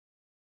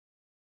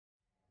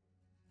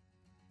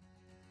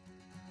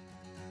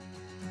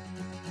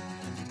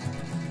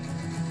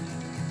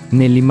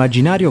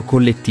Nell'immaginario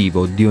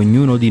collettivo di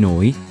ognuno di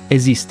noi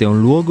esiste un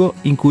luogo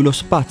in cui lo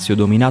spazio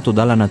dominato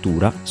dalla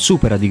natura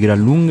supera di gran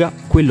lunga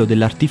quello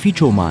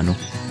dell'artificio umano.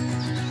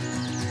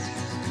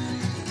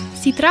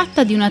 Si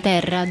tratta di una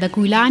terra da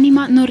cui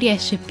l'anima non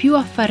riesce più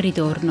a far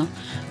ritorno,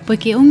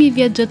 poiché ogni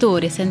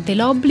viaggiatore sente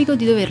l'obbligo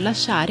di dover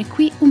lasciare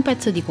qui un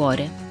pezzo di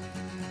cuore.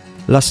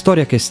 La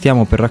storia che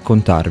stiamo per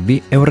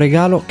raccontarvi è un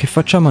regalo che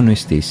facciamo a noi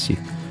stessi,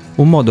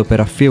 un modo per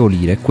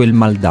affievolire quel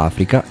mal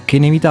d'Africa che è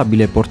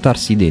inevitabile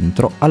portarsi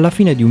dentro alla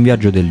fine di un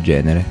viaggio del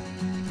genere.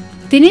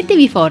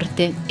 Tenetevi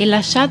forte e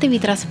lasciatevi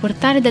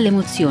trasportare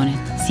dall'emozione.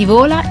 Si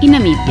vola in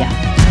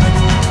Namibia.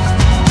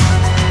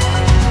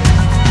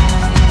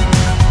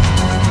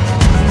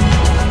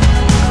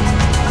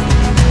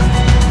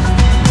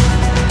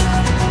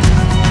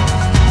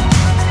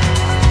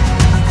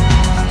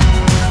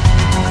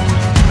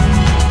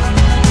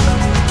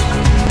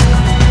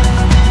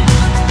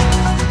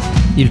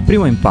 Il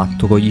primo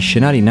impatto con gli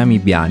scenari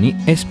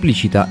namibiani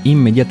esplicita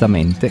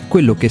immediatamente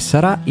quello che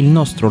sarà il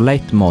nostro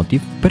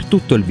leitmotiv per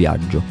tutto il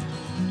viaggio.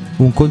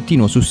 Un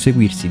continuo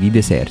susseguirsi di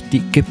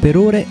deserti che per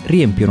ore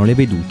riempiono le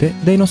vedute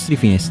dai nostri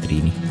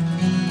finestrini.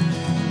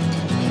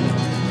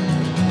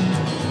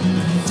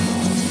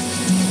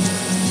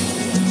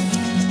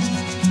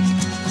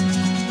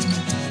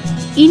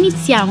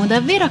 Iniziamo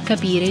davvero a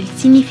capire il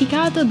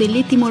significato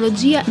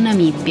dell'etimologia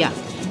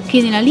Namibia,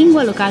 che nella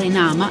lingua locale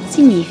Nama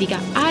significa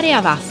area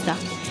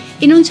vasta,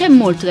 e non c'è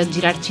molto da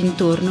girarci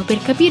intorno per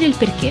capire il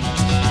perché.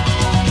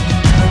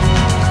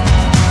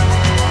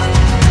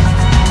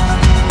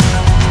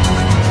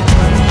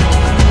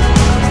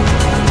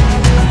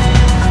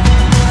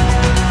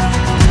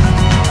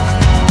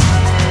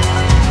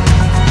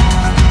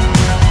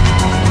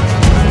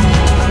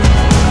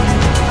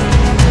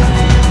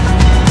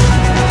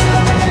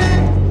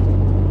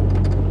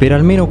 Per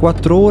almeno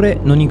 4 ore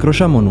non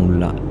incrociamo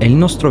nulla e il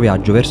nostro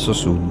viaggio verso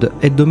sud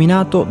è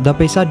dominato da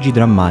paesaggi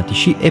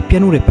drammatici e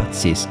pianure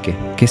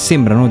pazzesche che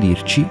sembrano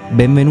dirci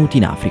benvenuti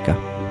in Africa.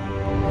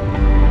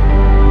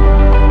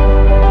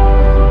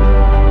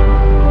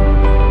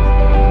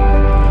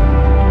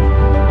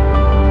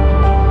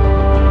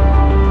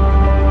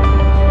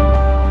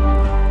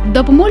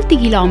 Dopo molti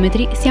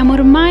chilometri siamo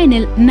ormai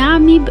nel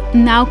Namib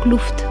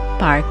Naukluft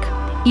Park,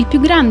 il più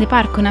grande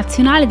parco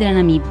nazionale della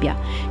Namibia,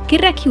 che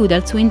racchiude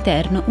al suo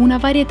interno una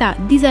varietà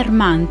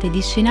disarmante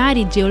di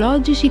scenari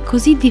geologici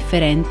così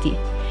differenti.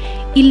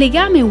 Il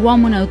legame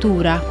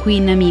uomo-natura qui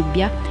in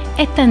Namibia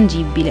è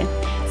tangibile,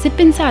 se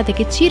pensate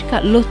che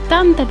circa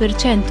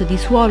l'80% di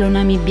suolo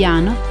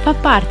namibiano fa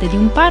parte di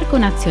un parco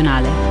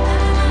nazionale.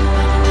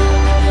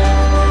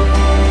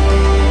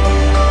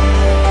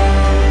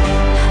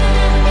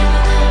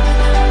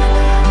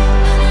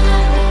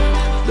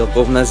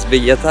 Dopo una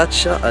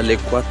svegliataccia alle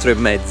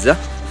 4:30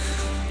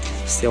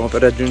 stiamo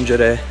per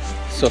raggiungere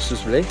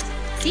Sosusvlei.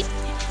 Sì,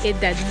 e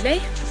Dedvlei,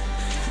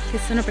 che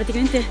sono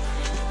praticamente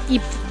i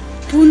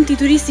punti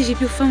turistici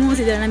più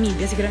famosi della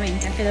Namibia,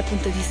 sicuramente anche dal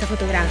punto di vista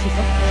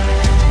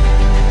fotografico.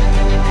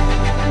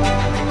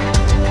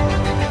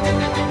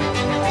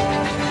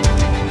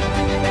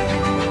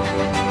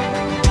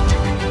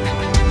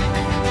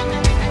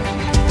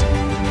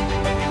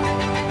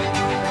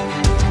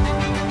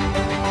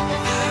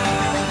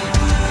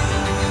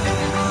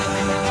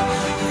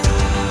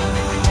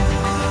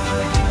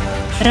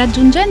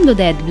 Raggiungendo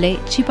Dedvlei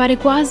ci pare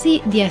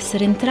quasi di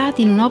essere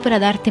entrati in un'opera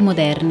d'arte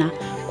moderna,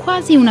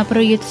 quasi una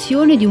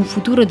proiezione di un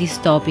futuro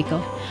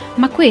distopico.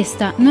 Ma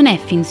questa non è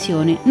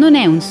finzione, non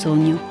è un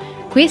sogno.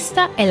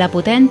 Questa è la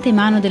potente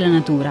mano della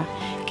natura,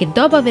 che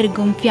dopo aver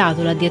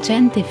gonfiato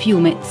l'adiacente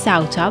fiume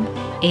Tsauchab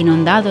e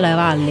inondato la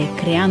valle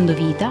creando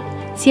vita,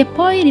 si è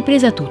poi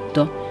ripresa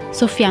tutto,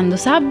 soffiando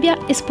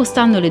sabbia e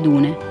spostando le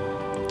dune.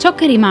 Ciò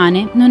che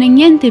rimane non è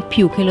niente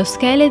più che lo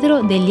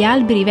scheletro degli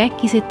alberi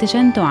vecchi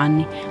 700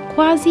 anni,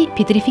 quasi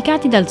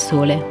pietrificati dal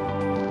sole.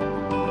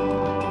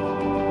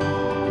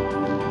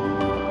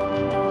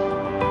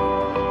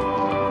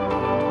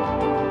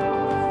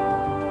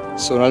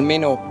 Sono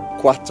almeno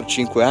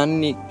 4-5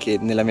 anni che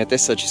nella mia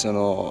testa ci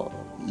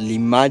sono le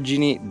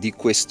immagini di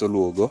questo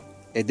luogo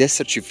ed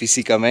esserci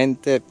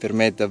fisicamente per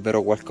me è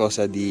davvero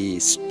qualcosa di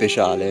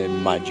speciale e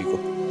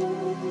magico.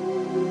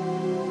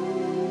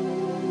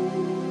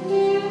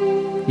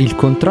 Il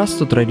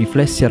contrasto tra i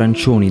riflessi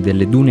arancioni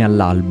delle dune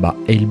all'alba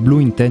e il blu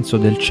intenso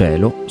del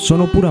cielo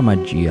sono pura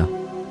magia.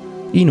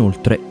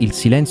 Inoltre, il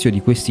silenzio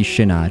di questi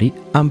scenari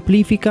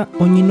amplifica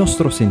ogni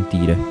nostro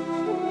sentire.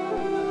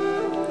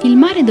 Il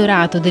mare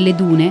dorato delle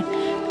dune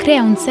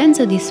crea un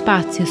senso di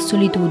spazio e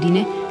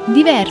solitudine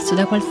diverso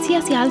da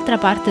qualsiasi altra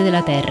parte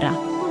della terra.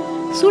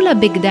 Sulla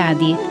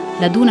Begdadi,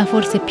 la duna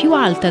forse più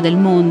alta del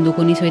mondo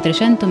con i suoi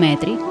 300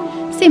 metri,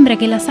 sembra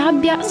che la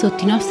sabbia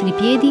sotto i nostri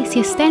piedi si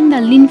estenda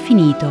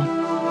all'infinito.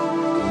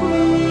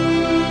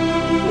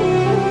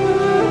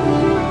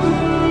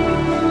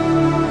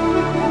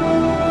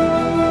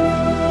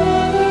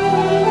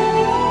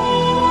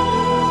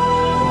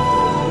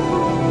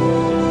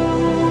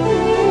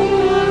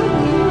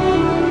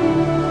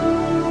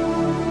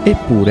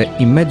 Eppure,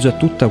 in mezzo a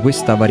tutta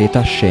questa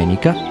varietà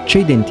scenica, c'è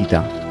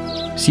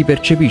identità. Si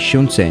percepisce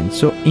un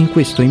senso in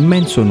questo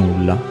immenso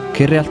nulla,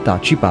 che in realtà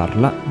ci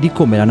parla di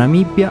come la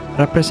Namibia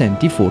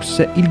rappresenti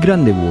forse il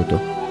grande vuoto.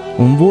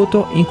 Un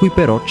vuoto in cui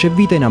però c'è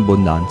vita in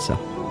abbondanza,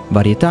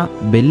 varietà,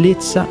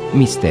 bellezza,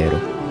 mistero.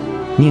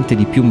 Niente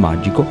di più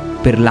magico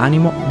per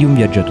l'animo di un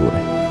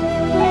viaggiatore.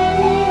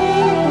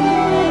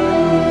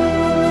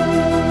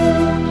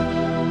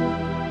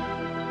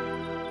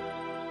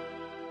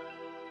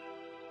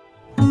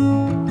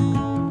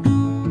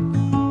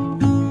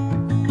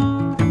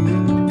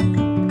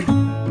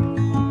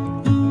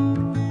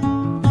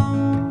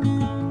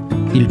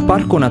 Il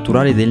Parco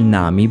Naturale del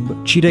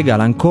Namib ci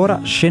regala ancora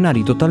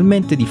scenari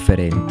totalmente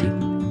differenti.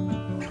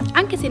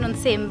 Anche se non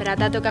sembra,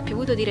 dato che ha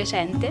piovuto di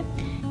recente,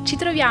 ci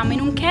troviamo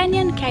in un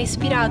canyon che ha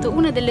ispirato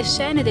una delle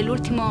scene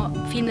dell'ultimo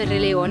film del Re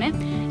Leone,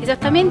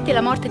 esattamente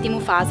la morte di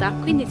Mufasa,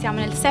 quindi siamo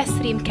nel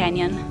Sesrim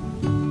Canyon.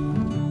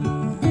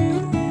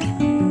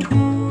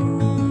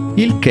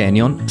 Il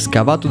canyon,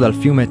 scavato dal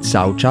fiume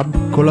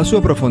Tsauchab, con la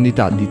sua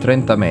profondità di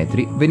 30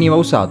 metri, veniva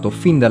usato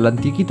fin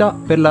dall'antichità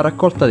per la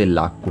raccolta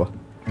dell'acqua.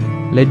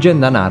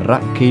 Leggenda narra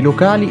che i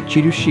locali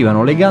ci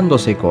riuscivano legando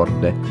 6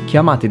 corde,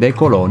 chiamate dai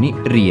coloni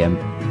riem,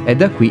 e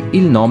da qui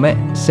il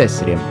nome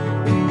Sesriem.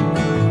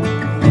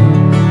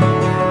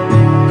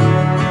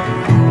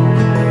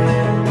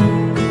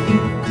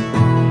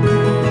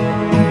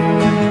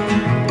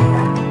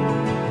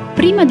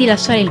 Prima di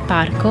lasciare il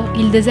parco,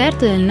 il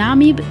deserto del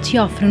Namib ci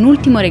offre un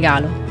ultimo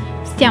regalo.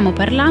 Stiamo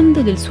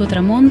parlando del suo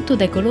tramonto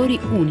dai colori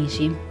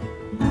unici.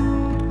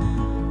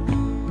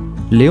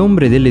 Le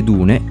ombre delle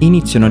dune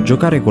iniziano a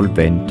giocare col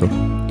vento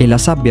e la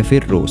sabbia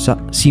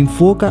ferrosa si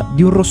infuoca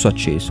di un rosso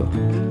acceso.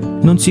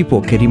 Non si può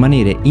che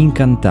rimanere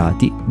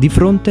incantati di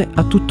fronte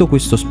a tutto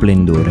questo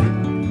splendore.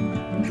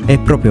 È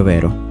proprio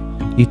vero,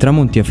 i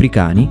tramonti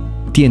africani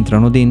ti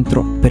entrano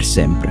dentro per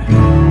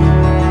sempre.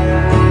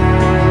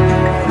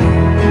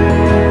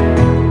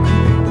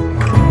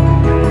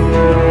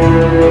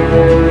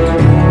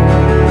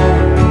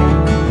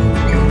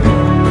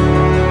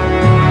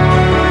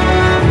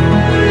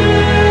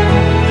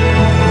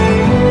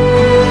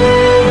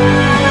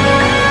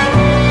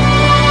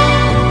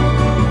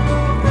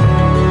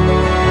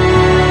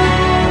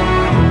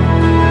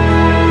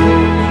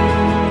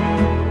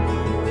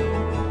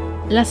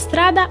 La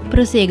strada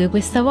prosegue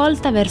questa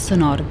volta verso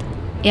nord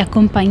e,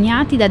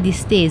 accompagnati da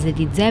distese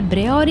di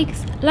zebre e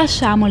oryx,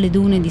 lasciamo le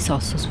dune di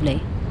Sossusvlei.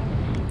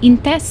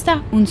 In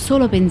testa un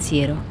solo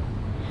pensiero.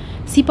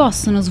 Si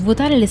possono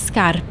svuotare le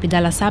scarpe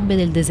dalla sabbia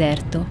del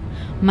deserto,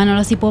 ma non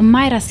la si può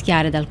mai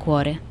raschiare dal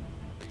cuore.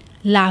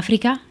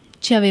 L'Africa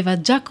ci aveva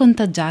già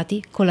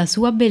contagiati con la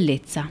sua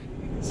bellezza.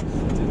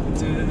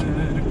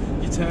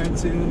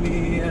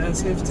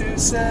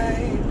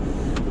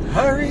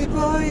 Hurry,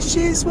 boy,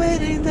 she's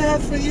waiting there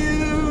for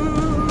you.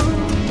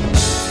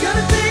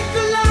 Gonna take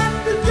a lot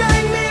to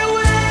drag me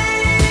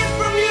away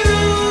from you.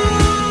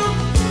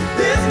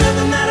 There's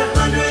nothing that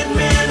 100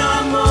 men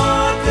or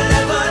more could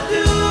ever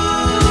do.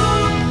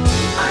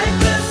 I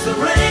bless the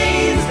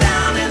rains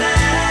down in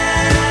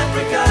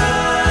Africa.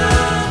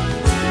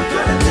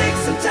 We're gonna take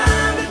some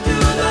time to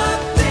do the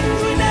things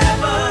we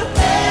never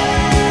had.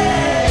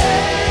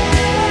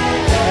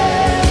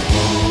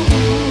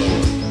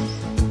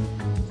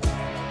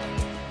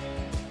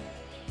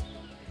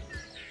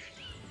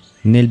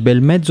 Nel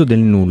bel mezzo del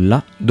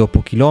nulla,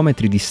 dopo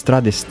chilometri di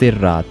strade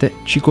sterrate,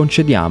 ci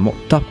concediamo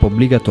tappa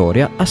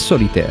obbligatoria a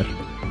Solitaire,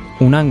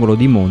 un angolo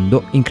di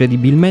mondo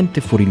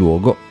incredibilmente fuori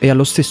luogo e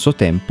allo stesso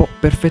tempo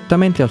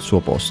perfettamente al suo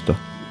posto.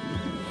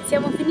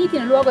 Siamo finiti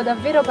in un luogo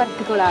davvero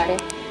particolare,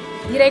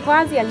 direi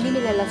quasi al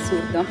limite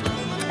dell'assurdo.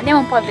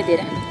 Andiamo un po' a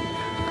vedere.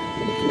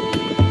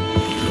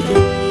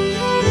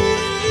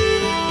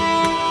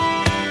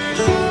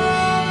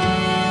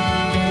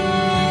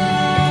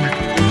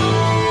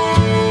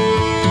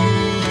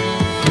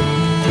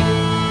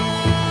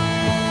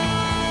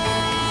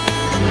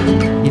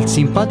 Il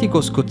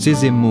simpatico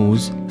scozzese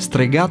Moose,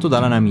 stregato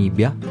dalla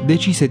Namibia,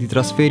 decise di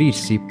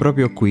trasferirsi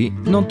proprio qui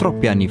non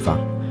troppi anni fa.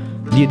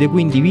 Diede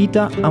quindi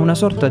vita a una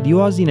sorta di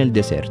oasi nel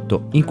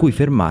deserto, in cui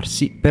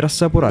fermarsi per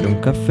assaporare un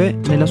caffè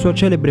nella sua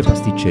celebre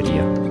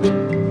pasticceria.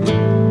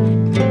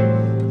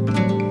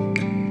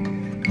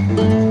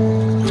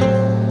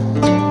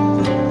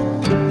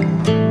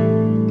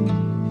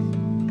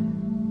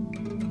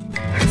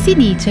 Si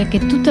dice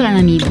che tutta la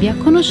Namibia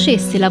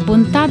conoscesse la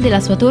bontà della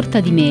sua torta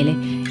di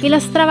mele e la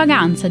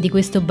stravaganza di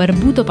questo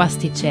barbuto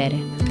pasticcere.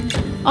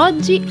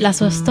 Oggi la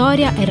sua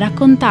storia è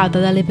raccontata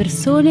dalle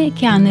persone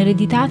che hanno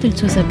ereditato il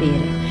suo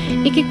sapere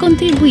e che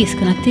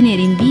contribuiscono a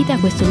tenere in vita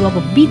questo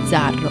luogo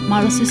bizzarro ma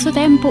allo stesso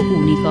tempo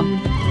unico.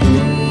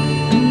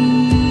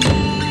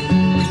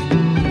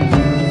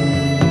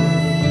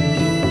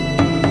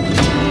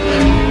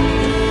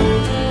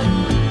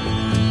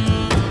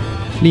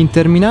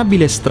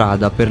 L'interminabile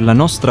strada per la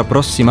nostra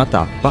prossima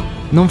tappa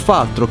non fa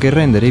altro che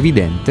rendere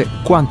evidente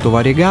quanto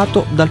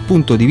variegato dal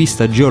punto di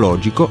vista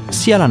geologico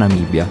sia la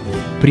Namibia.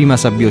 Prima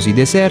sabbiosi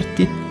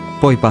deserti,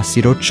 poi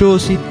passi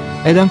rocciosi,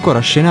 ed ancora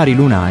scenari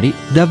lunari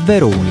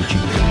davvero unici.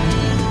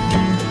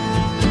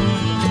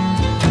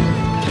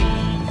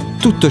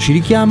 Tutto ci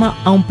richiama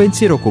a un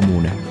pensiero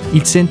comune,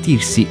 il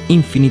sentirsi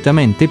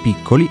infinitamente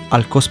piccoli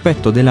al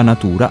cospetto della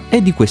natura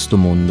e di questo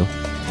mondo.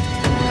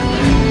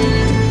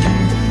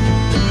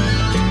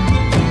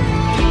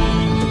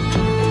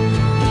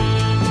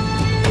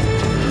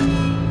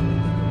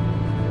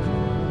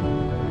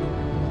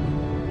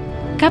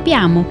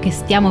 Capiamo che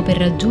stiamo per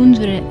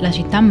raggiungere la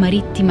città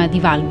marittima di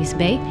Walvis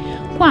Bay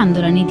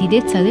quando la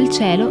nitidezza del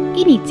cielo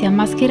inizia a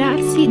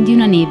mascherarsi di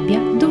una nebbia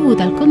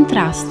dovuta al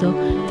contrasto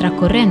tra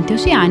corrente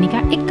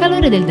oceanica e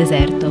calore del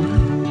deserto.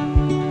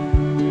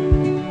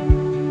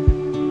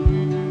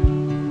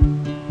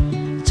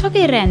 Ciò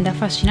che rende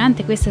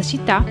affascinante questa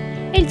città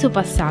è il suo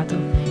passato,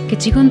 che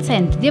ci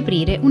consente di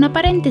aprire una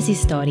parentesi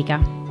storica.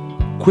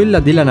 Quella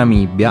della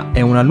Namibia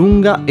è una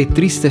lunga e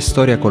triste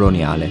storia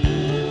coloniale.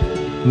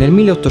 Nel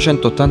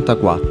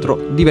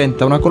 1884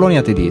 diventa una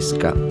colonia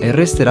tedesca e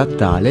resterà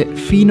tale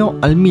fino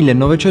al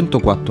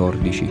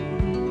 1914.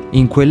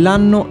 In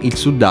quell'anno il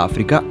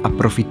Sudafrica,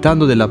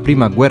 approfittando della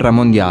prima guerra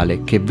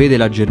mondiale che vede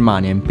la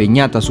Germania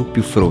impegnata su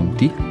più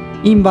fronti,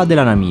 invade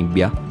la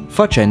Namibia,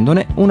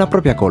 facendone una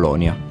propria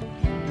colonia.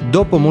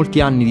 Dopo molti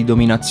anni di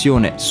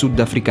dominazione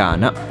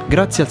sudafricana,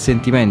 grazie al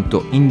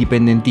sentimento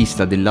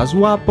indipendentista della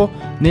SWAPO,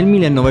 nel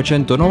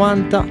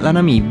 1990 la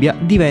Namibia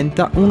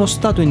diventa uno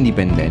stato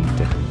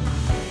indipendente.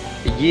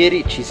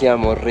 Ieri ci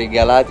siamo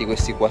regalati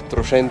questi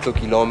 400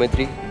 km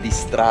di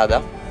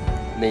strada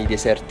nei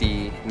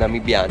deserti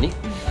namibiani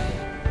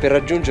per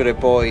raggiungere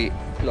poi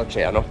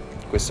l'oceano,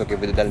 questo che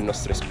vedete alle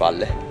nostre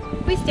spalle.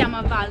 Qui stiamo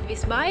a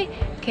Walvis Bay,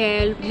 che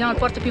è il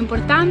porto più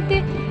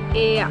importante,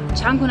 e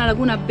c'è anche una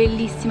laguna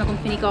bellissima con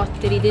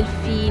fenicotteri,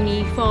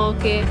 delfini,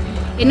 foche,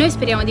 e noi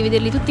speriamo di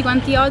vederli tutti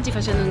quanti oggi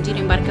facendo un giro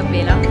in barca a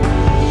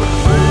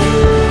vela.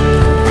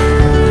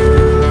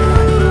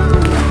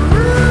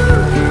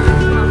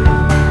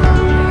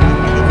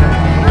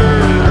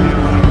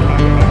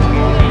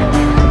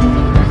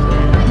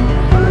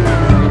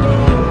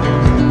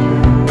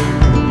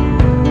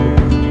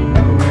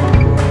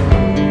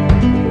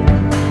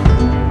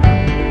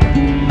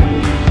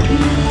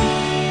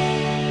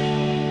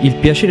 Il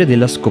piacere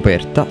della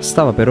scoperta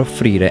stava per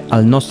offrire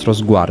al nostro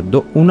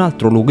sguardo un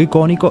altro luogo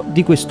iconico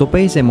di questo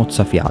paese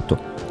mozzafiato,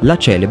 la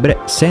celebre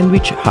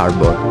Sandwich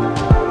Harbour.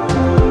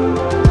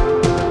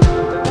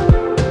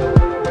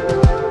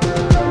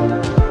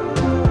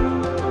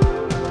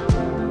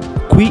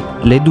 Qui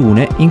le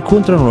dune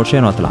incontrano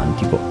l'Oceano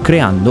Atlantico,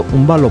 creando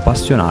un ballo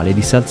passionale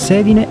di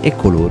salsedine e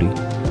colori.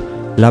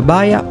 La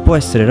baia può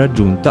essere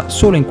raggiunta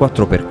solo in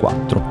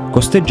 4x4,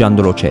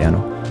 costeggiando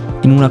l'oceano,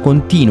 in una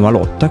continua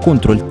lotta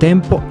contro il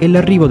tempo e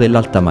l'arrivo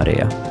dell'alta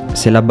marea.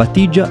 Se la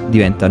battigia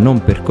diventa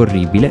non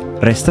percorribile,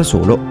 resta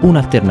solo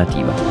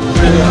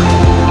un'alternativa.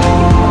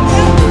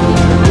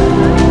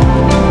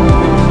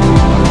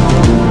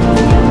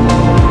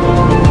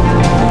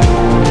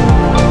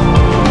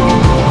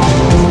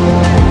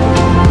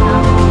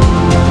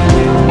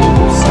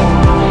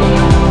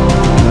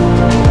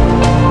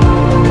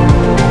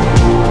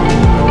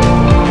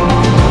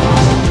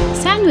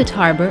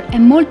 Harbour è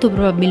molto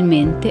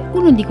probabilmente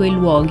uno di quei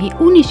luoghi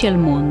unici al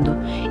mondo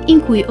in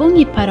cui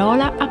ogni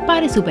parola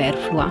appare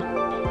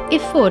superflua e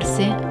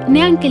forse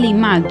neanche le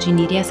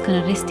immagini riescono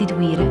a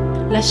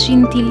restituire la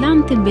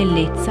scintillante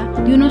bellezza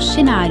di uno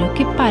scenario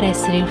che pare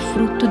essere il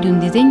frutto di un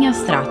disegno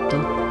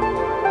astratto.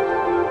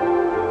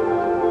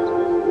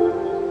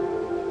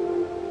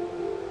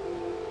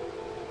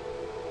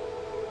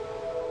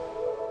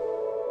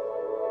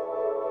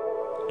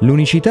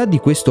 L'unicità di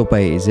questo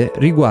paese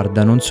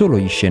riguarda non solo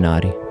gli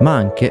scenari, ma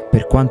anche,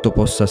 per quanto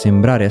possa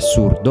sembrare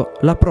assurdo,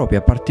 la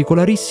propria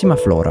particolarissima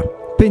flora.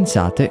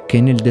 Pensate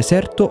che nel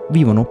deserto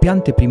vivono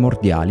piante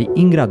primordiali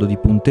in grado di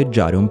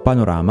punteggiare un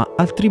panorama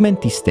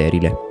altrimenti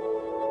sterile.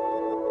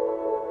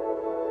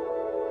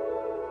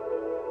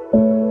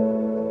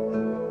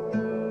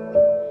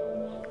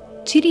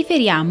 Ci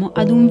riferiamo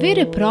ad un vero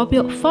e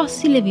proprio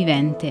fossile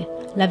vivente,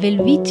 la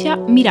Welwitschia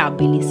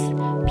mirabilis,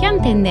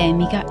 pianta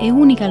endemica e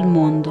unica al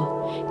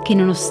mondo, che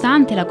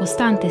nonostante la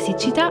costante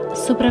siccità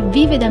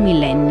sopravvive da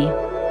millenni.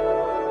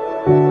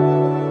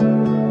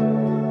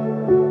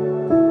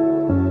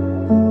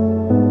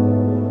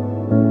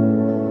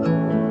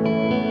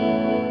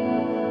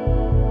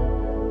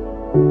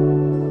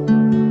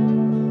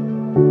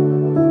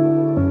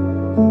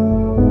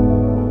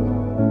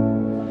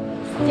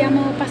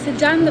 Stiamo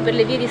passeggiando per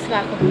le vie di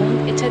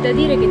Swakopmund e c'è da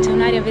dire che c'è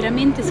un'aria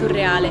veramente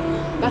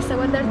surreale. Basta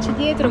guardarci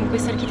dietro con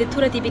questa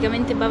architettura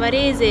tipicamente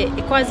bavarese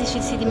e quasi ci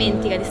si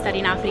dimentica di stare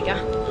in Africa.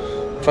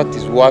 Infatti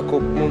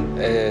Swakopmund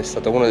è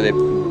stata una delle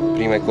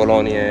prime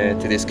colonie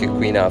tedesche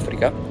qui in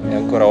Africa e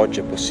ancora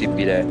oggi è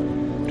possibile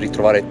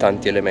ritrovare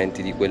tanti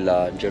elementi di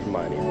quella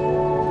Germania.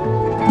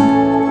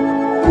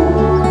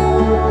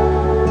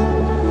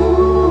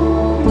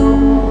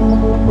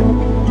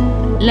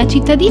 La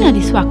cittadina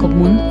di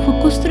Swakopmund fu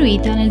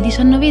costruita nel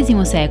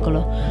XIX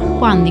secolo,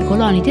 quando i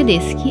coloni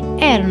tedeschi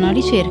erano alla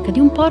ricerca di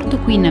un porto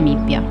qui in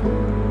Namibia.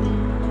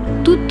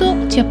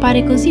 Tutto ci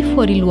appare così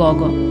fuori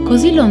luogo,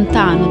 così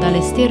lontano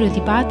dalle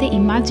stereotipate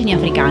immagini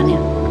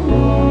africane.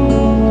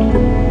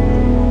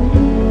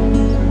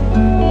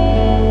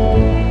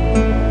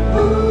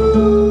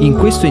 In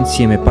questo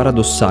insieme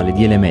paradossale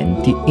di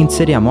elementi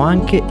inseriamo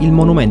anche il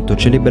monumento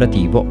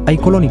celebrativo ai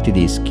coloni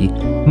tedeschi,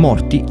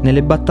 morti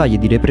nelle battaglie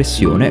di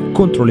repressione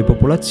contro le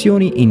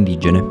popolazioni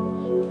indigene.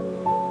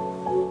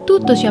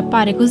 Tutto ci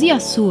appare così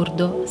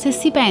assurdo se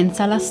si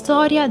pensa alla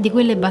storia di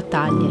quelle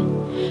battaglie.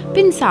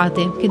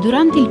 Pensate che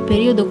durante il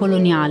periodo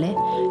coloniale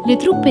le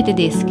truppe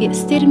tedesche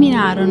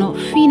sterminarono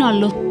fino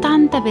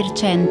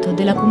all'80%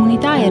 della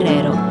comunità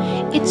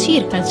Herero e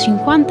circa il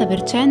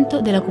 50%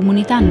 della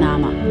comunità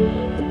Nama,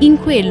 in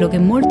quello che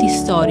molti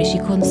storici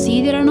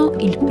considerano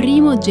il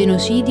primo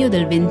genocidio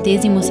del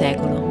XX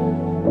secolo.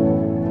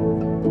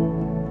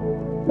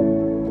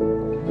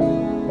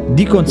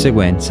 Di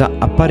conseguenza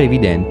appare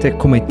evidente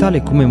come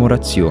tale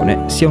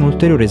commemorazione sia un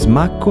ulteriore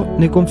smacco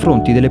nei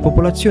confronti delle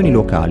popolazioni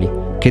locali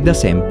che da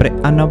sempre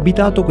hanno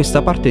abitato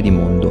questa parte di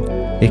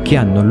mondo e che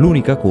hanno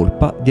l'unica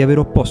colpa di aver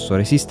opposto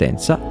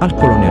resistenza al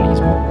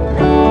colonialismo.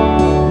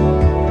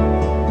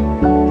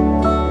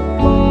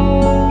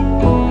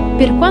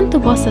 Per quanto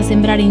possa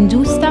sembrare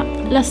ingiusta,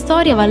 la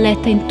storia va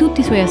letta in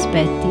tutti i suoi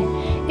aspetti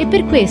e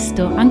per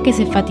questo, anche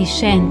se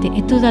fatiscente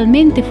e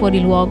totalmente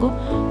fuori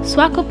luogo,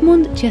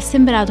 Swakopmund ci è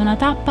sembrata una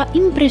tappa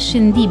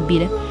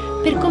imprescindibile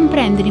per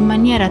comprendere in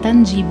maniera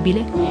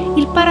tangibile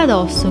il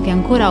paradosso che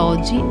ancora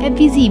oggi è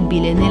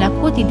visibile nella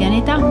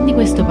quotidianità di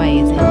questo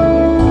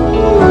paese.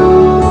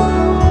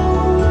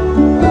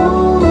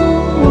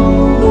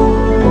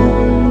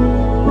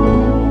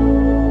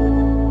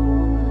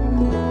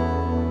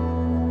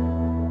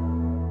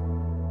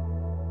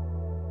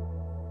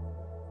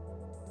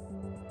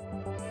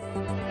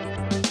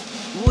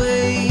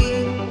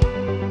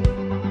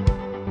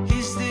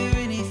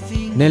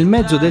 Nel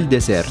mezzo del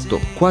deserto,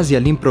 quasi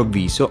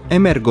all'improvviso,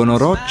 emergono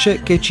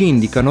rocce che ci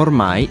indicano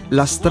ormai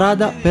la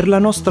strada per la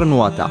nostra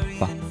nuova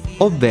tappa,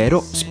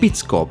 ovvero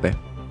Spitzkope.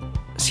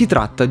 Si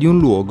tratta di un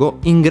luogo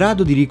in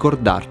grado di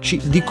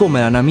ricordarci di come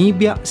la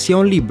Namibia sia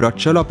un libro a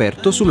cielo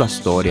aperto sulla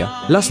storia,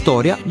 la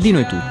storia di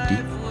noi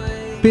tutti.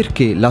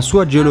 Perché la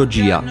sua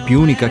geologia,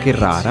 più unica che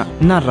rara,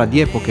 narra di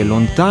epoche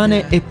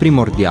lontane e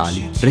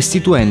primordiali,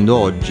 restituendo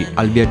oggi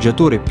al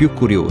viaggiatore più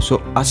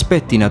curioso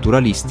aspetti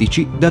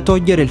naturalistici da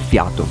togliere il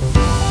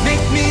fiato.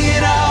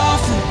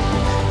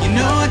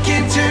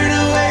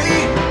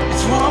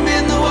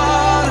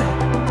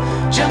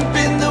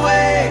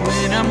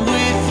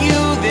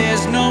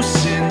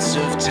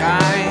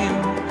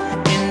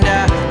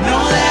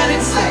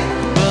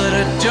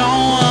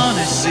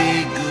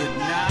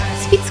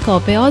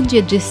 Spitzkope oggi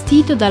è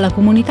gestito dalla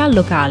comunità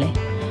locale.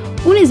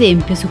 Un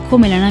esempio su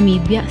come la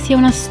Namibia sia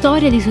una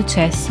storia di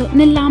successo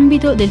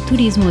nell'ambito del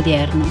turismo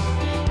odierno.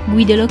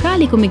 Guide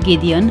locali come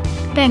Gideon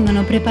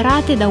vengono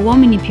preparate da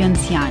uomini più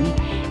anziani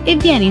e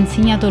viene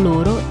insegnato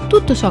loro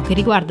tutto ciò che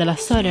riguarda la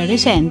storia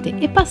recente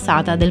e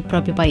passata del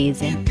proprio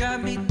paese.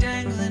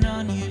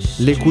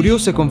 Le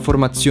curiose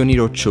conformazioni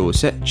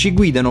rocciose ci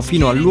guidano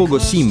fino al luogo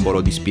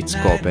simbolo di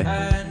Spitzkope,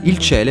 il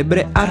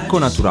celebre arco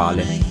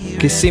naturale,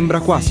 che sembra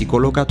quasi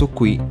collocato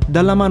qui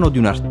dalla mano di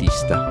un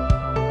artista.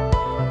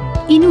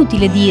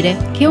 Inutile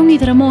dire che ogni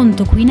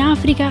tramonto qui in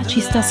Africa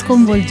ci sta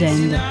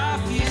sconvolgendo.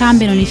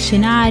 Cambiano gli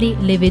scenari,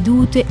 le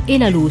vedute e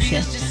la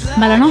luce,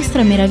 ma la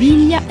nostra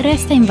meraviglia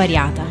resta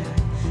invariata.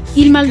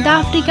 Il Mal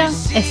d'Africa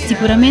è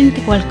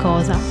sicuramente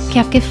qualcosa che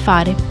ha a che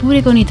fare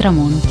pure con i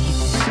tramonti.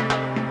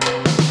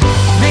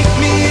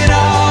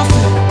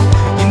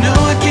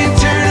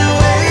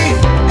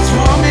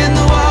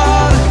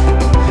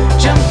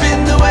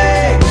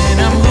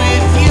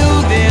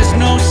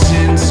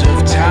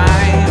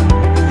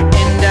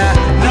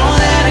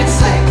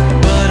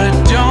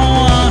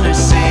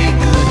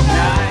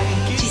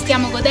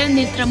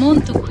 Il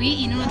tramonto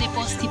qui in uno dei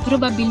posti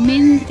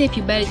probabilmente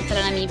più belli di tutta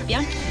la Namibia.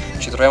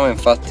 Ci troviamo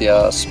infatti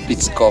a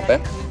Spitzkope,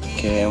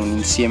 che è un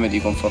insieme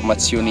di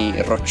conformazioni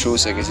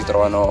rocciose che si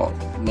trovano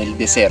nel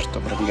deserto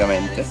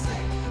praticamente,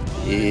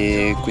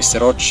 e queste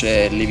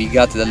rocce,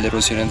 levigate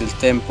dall'erosione del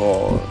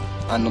tempo,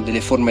 hanno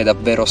delle forme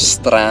davvero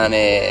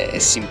strane e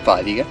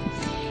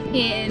simpatiche.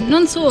 E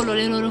non solo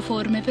le loro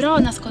forme, però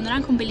nascondono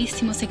anche un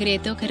bellissimo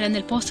segreto che rende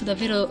il posto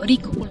davvero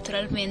ricco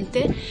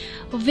culturalmente,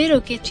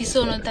 ovvero che ci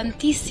sono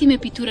tantissime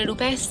pitture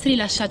rupestri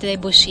lasciate dai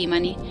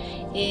boscimani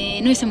e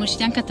noi siamo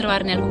riusciti anche a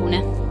trovarne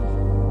alcune.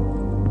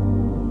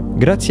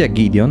 Grazie a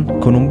Gideon,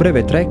 con un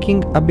breve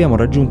trekking abbiamo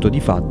raggiunto di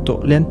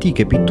fatto le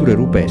antiche pitture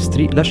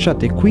rupestri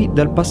lasciate qui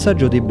dal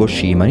passaggio dei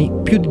boscimani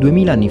più di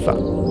 2000 anni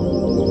fa.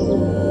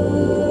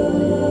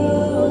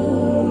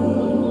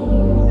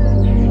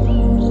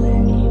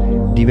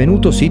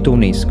 Divenuto sito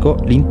UNESCO,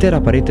 l'intera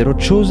parete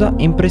rocciosa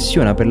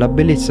impressiona per la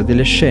bellezza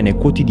delle scene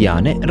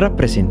quotidiane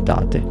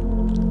rappresentate.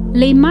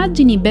 Le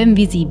immagini ben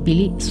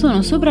visibili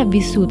sono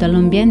sopravvissute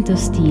all'ambiente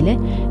ostile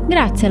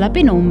grazie alla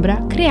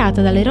penombra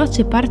creata dalle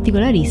rocce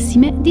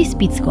particolarissime di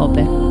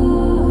Spitzkope.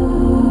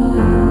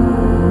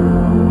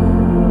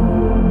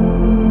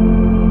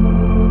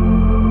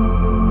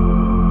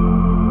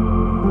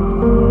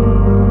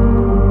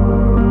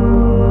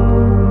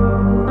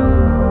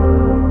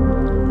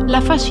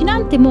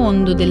 L'affascinante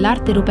mondo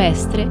dell'arte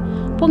rupestre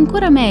può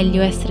ancora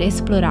meglio essere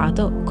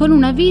esplorato con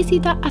una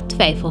visita a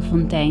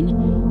Tweefontein.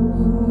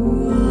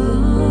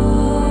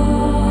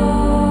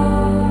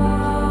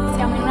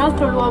 Siamo in un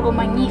altro luogo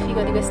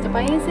magnifico di questo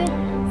paese,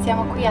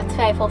 siamo qui a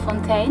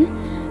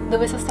Tweefontein,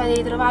 dove sono state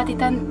ritrovate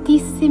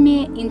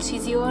tantissime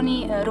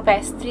incisioni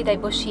rupestri dai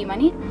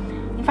boscimani.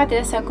 Infatti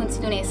adesso è anche un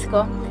sito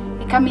UNESCO.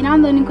 E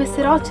camminando in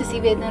queste rocce si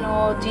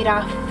vedono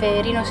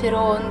giraffe,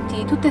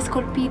 rinoceronti, tutte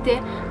scolpite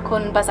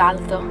con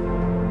basalto.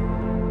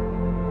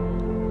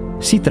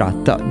 Si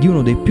tratta di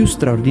uno dei più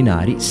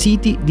straordinari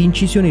siti di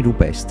incisioni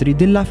rupestri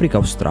dell'Africa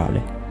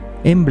australe,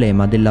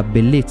 emblema della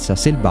bellezza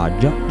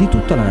selvaggia di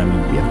tutta la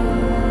Namibia.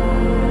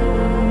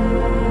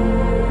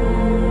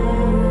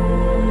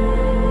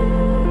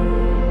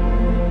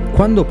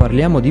 Quando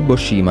parliamo di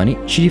boscimani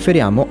ci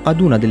riferiamo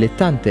ad una delle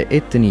tante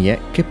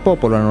etnie che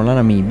popolano la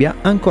Namibia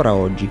ancora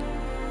oggi.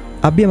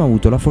 Abbiamo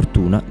avuto la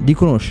fortuna di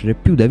conoscere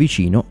più da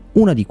vicino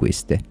una di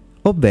queste,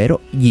 ovvero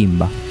gli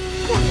Imba.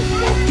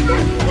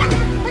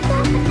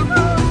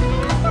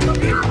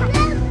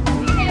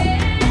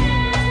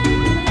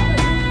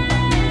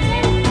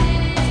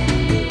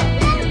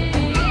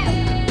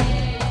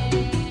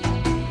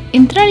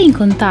 Entrare in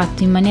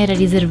contatto in maniera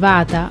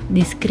riservata,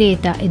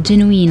 discreta e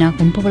genuina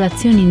con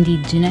popolazioni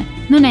indigene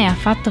non è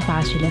affatto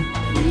facile.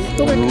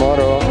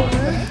 Moro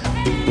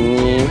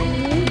ni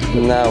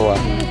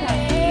nawa.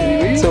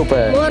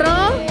 Super.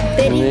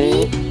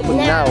 Ni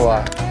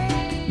nawa.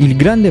 Il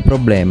grande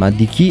problema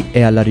di chi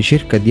è alla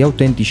ricerca di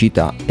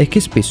autenticità è che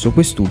spesso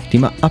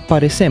quest'ultima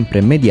appare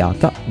sempre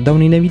mediata da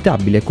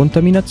un'inevitabile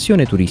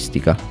contaminazione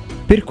turistica.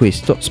 Per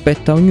questo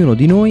spetta a ognuno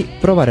di noi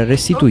provare a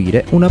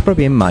restituire una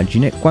propria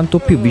immagine quanto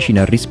più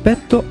vicina al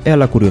rispetto e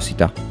alla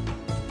curiosità.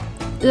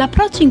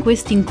 L'approccio in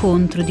questo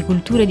incontro di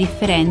culture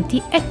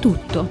differenti è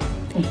tutto.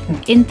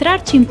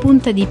 Entrarci in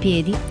punta di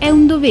piedi è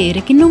un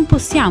dovere che non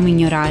possiamo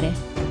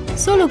ignorare.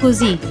 Solo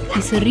così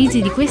i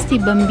sorrisi di questi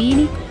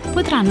bambini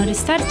potranno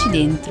restarci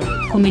dentro,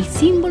 come il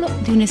simbolo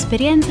di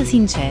un'esperienza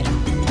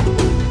sincera.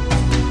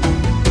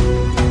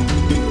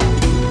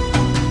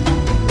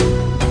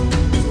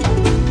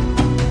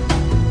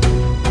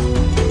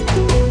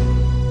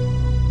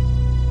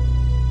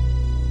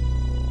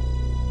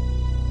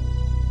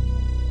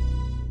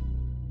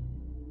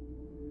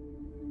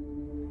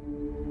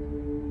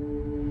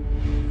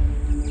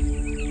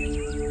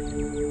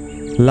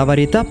 La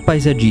varietà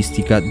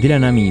paesaggistica della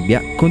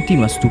Namibia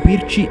continua a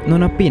stupirci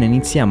non appena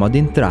iniziamo ad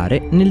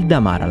entrare nel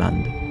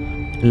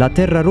Damaraland. La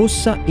terra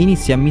rossa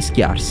inizia a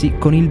mischiarsi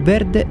con il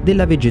verde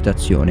della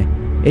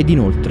vegetazione ed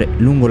inoltre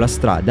lungo la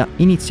strada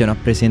iniziano a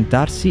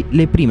presentarsi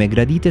le prime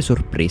gradite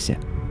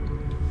sorprese.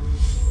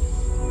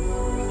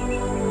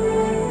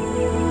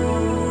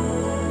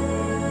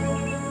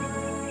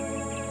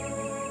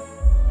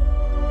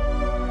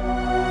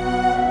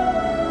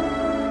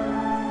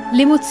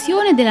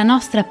 L'emozione della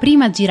nostra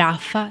prima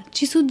giraffa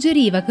ci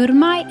suggeriva che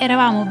ormai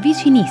eravamo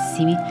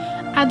vicinissimi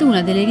ad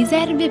una delle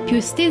riserve più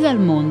estese al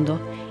mondo,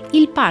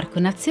 il Parco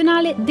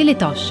Nazionale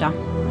dell'Etosha.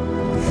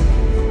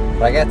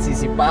 Ragazzi,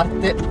 si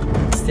parte,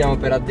 stiamo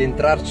per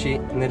addentrarci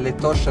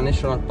nell'Etosha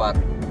National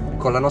Park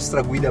con la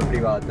nostra guida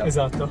privata.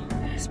 Esatto.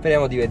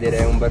 Speriamo di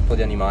vedere un bel po'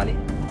 di animali.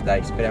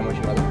 Dai, speriamo ci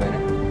vada bene.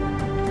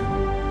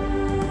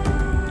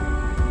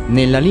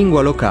 Nella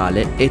lingua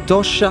locale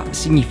Etosha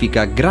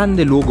significa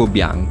grande luogo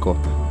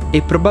bianco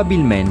e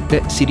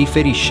probabilmente si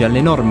riferisce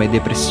all'enorme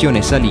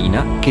depressione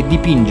salina che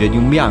dipinge di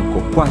un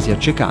bianco quasi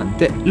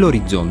accecante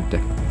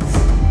l'orizzonte.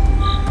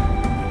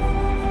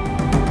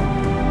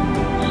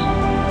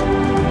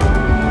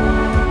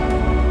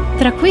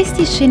 Tra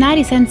questi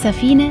scenari senza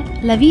fine,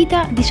 la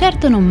vita di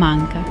certo non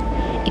manca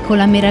e con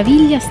la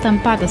meraviglia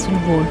stampata sul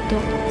volto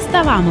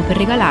stavamo per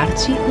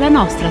regalarci la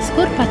nostra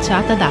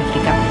scorpacciata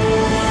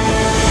d'Africa.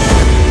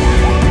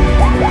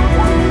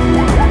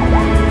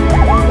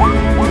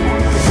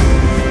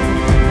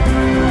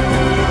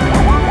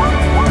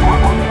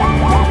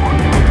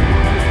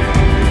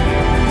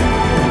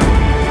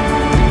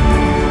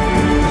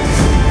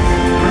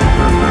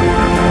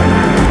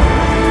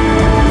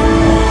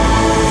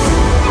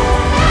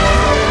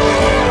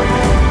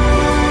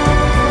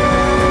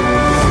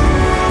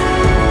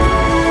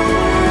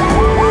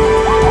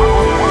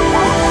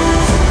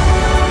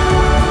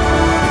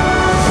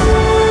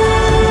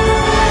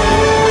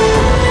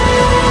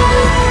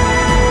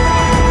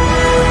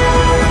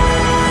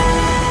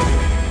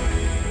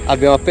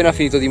 Abbiamo appena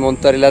finito di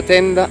montare la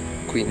tenda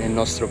qui nel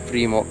nostro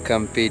primo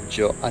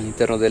campeggio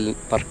all'interno del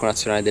Parco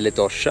Nazionale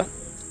dell'Etosha.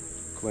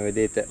 Come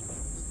vedete,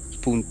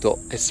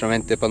 punto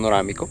estremamente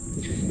panoramico.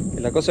 E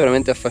la cosa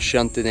veramente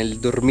affascinante nel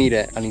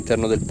dormire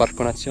all'interno del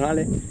Parco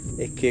Nazionale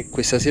è che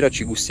questa sera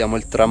ci gustiamo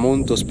il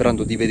tramonto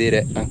sperando di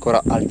vedere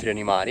ancora altri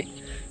animali.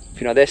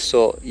 Fino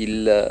adesso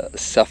il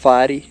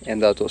safari è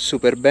andato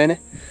super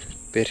bene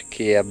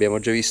perché abbiamo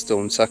già visto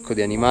un sacco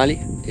di animali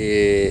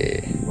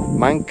e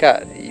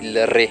manca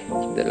il re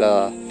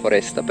della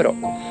foresta, però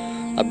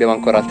abbiamo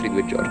ancora altri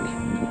 2 giorni.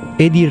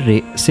 Ed il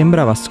re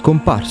sembrava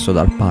scomparso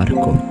dal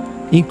parco.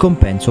 In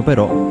compenso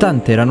però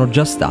tante erano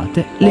già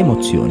state le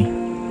emozioni.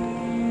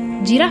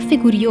 Giraffe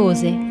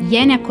curiose,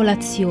 iene a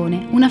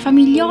colazione, una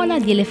famigliola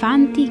di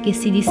elefanti che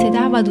si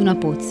dissedava ad una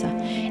pozza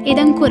ed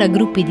ancora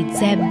gruppi di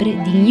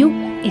zebre, di gnu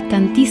e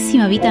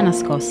tantissima vita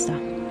nascosta.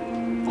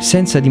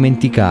 Senza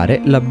dimenticare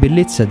la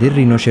bellezza del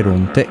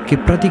rinoceronte che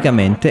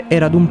praticamente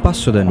era ad un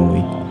passo da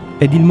noi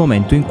ed il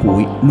momento in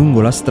cui, lungo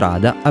la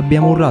strada,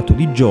 abbiamo urlato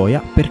di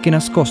gioia perché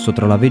nascosto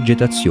tra la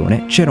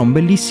vegetazione c'era un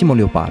bellissimo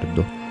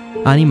leopardo,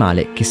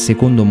 animale che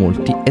secondo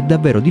molti è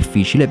davvero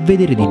difficile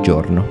vedere di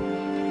giorno.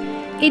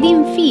 Ed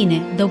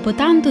infine, dopo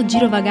tanto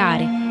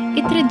girovagare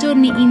e 3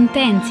 giorni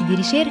intensi di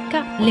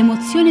ricerca,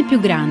 l'emozione più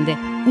grande,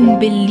 un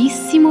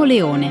bellissimo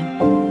leone.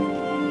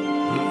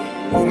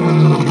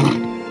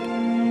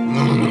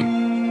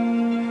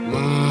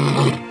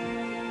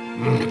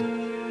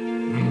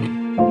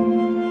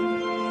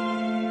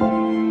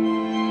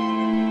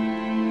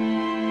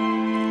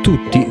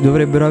 Tutti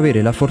dovrebbero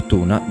avere la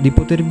fortuna di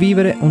poter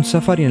vivere un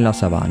safari nella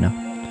savana,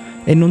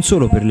 e non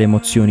solo per le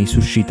emozioni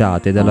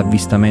suscitate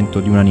dall'avvistamento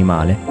di un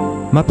animale,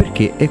 ma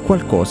perché è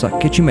qualcosa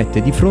che ci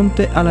mette di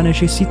fronte alla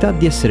necessità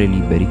di essere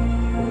liberi.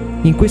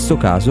 In questo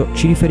caso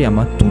ci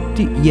riferiamo a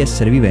tutti gli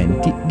esseri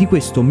viventi di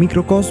questo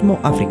microcosmo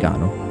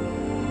africano.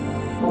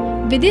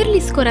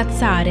 Vederli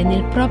scorazzare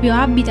nel proprio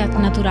habitat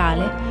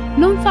naturale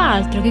non fa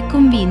altro che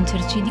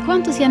convincerci di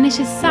quanto sia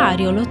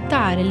necessario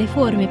lottare le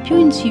forme più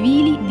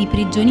incivili di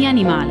prigionia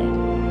animale.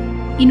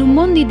 In un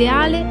mondo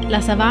ideale, la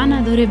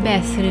savana dovrebbe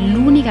essere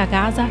l'unica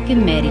casa che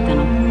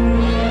meritano.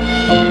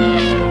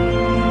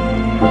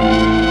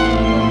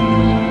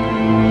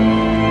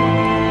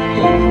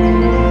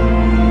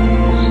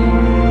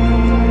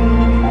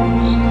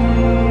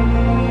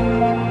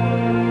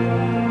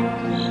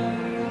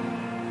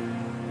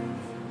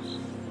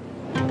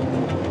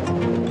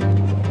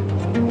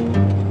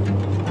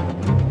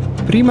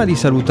 Prima di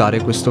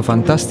salutare questo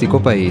fantastico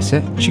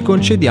paese, ci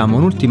concediamo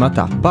un'ultima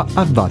tappa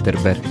a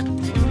Waterberg,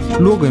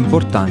 luogo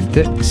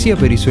importante sia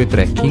per i suoi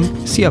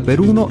trekking, sia per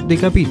uno dei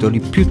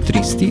capitoli più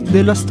tristi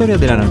della storia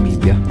della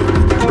Namibia.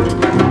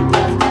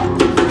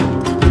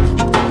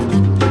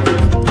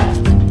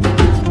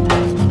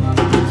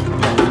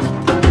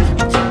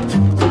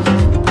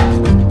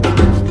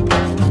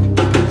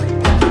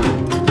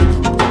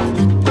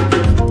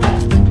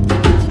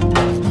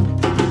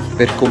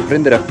 Per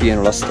comprendere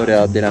appieno la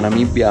storia della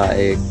Namibia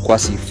è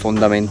quasi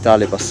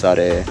fondamentale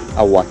passare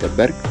a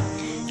Waterberg.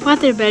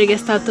 Waterberg è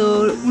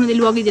stato uno dei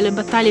luoghi delle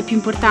battaglie più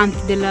importanti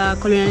del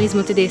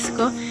colonialismo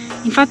tedesco.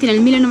 Infatti nel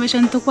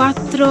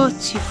 1904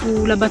 ci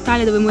fu la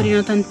battaglia dove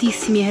morirono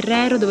tantissimi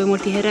Herero, dove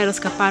molti Herero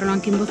scapparono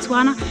anche in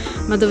Botswana,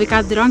 ma dove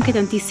caddero anche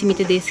tantissimi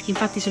tedeschi.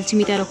 Infatti c'è il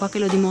cimitero qua che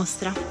lo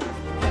dimostra.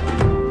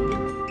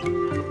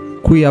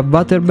 Qui a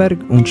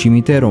Waterberg un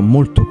cimitero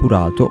molto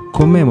curato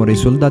commemora i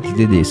soldati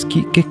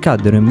tedeschi che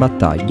caddero in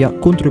battaglia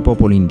contro i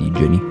popoli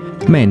indigeni,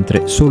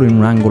 mentre solo in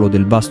un angolo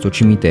del vasto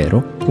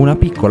cimitero una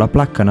piccola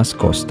placca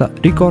nascosta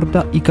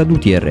ricorda i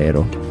caduti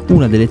Herero,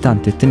 una delle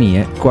tante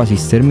etnie quasi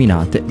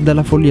sterminate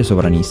dalla follia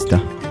sovranista.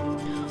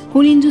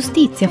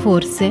 Un'ingiustizia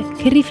forse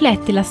che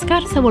riflette la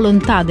scarsa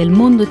volontà del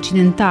mondo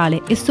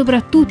occidentale e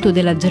soprattutto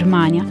della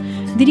Germania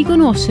di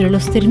riconoscere lo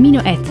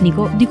sterminio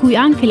etnico di cui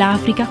anche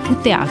l'Africa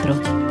fu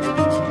teatro.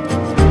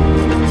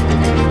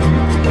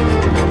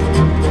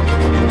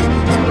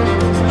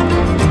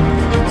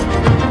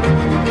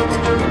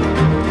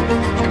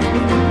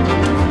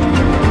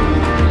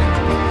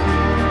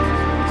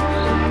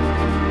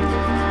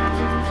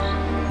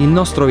 Il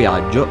nostro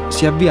viaggio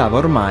si avviava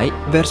ormai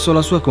verso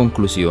la sua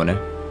conclusione.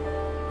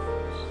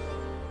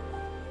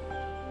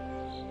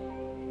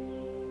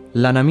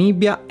 La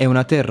Namibia è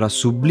una terra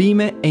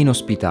sublime e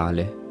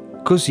inospitale,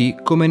 così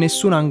come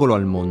nessun angolo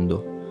al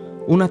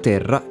mondo. Una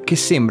terra che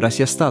sembra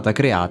sia stata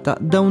creata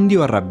da un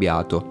dio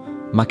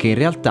arrabbiato, ma che in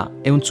realtà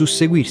è un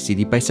susseguirsi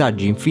di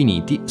paesaggi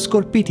infiniti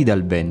scolpiti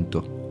dal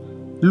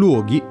vento.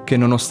 Luoghi che,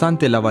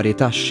 nonostante la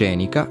varietà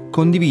scenica,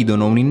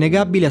 condividono un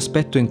innegabile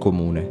aspetto in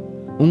comune.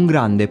 Un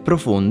grande e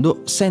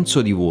profondo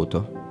senso di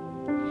vuoto.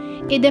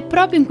 Ed è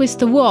proprio in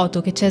questo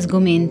vuoto che c'è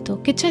sgomento,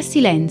 che c'è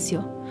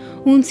silenzio,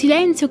 un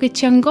silenzio che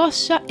ci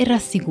angoscia e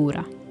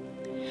rassicura.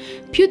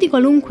 Più di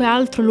qualunque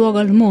altro luogo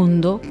al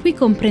mondo, qui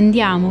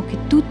comprendiamo che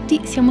tutti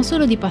siamo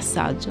solo di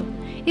passaggio,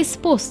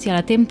 esposti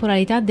alla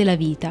temporalità della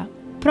vita,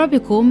 proprio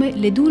come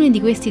le dune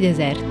di questi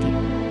deserti.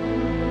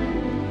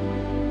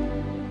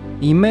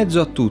 In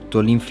mezzo a tutto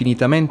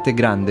l'infinitamente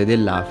grande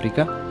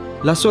dell'Africa,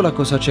 la sola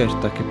cosa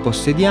certa che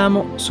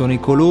possediamo sono i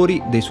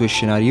colori dei suoi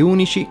scenari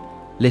unici,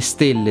 le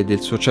stelle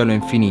del suo cielo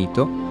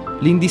infinito,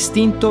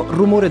 l'indistinto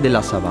rumore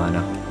della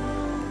savana.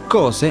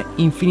 Cose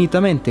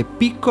infinitamente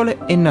piccole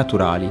e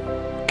naturali,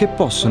 che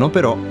possono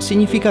però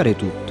significare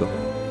tutto.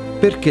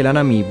 Perché la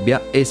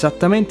Namibia è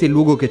esattamente il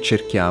luogo che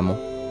cerchiamo,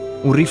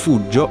 un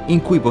rifugio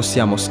in cui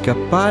possiamo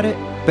scappare,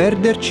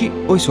 perderci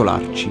o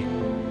isolarci.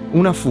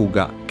 Una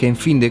fuga che in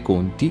fin dei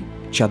conti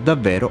ci ha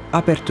davvero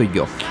aperto gli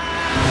occhi.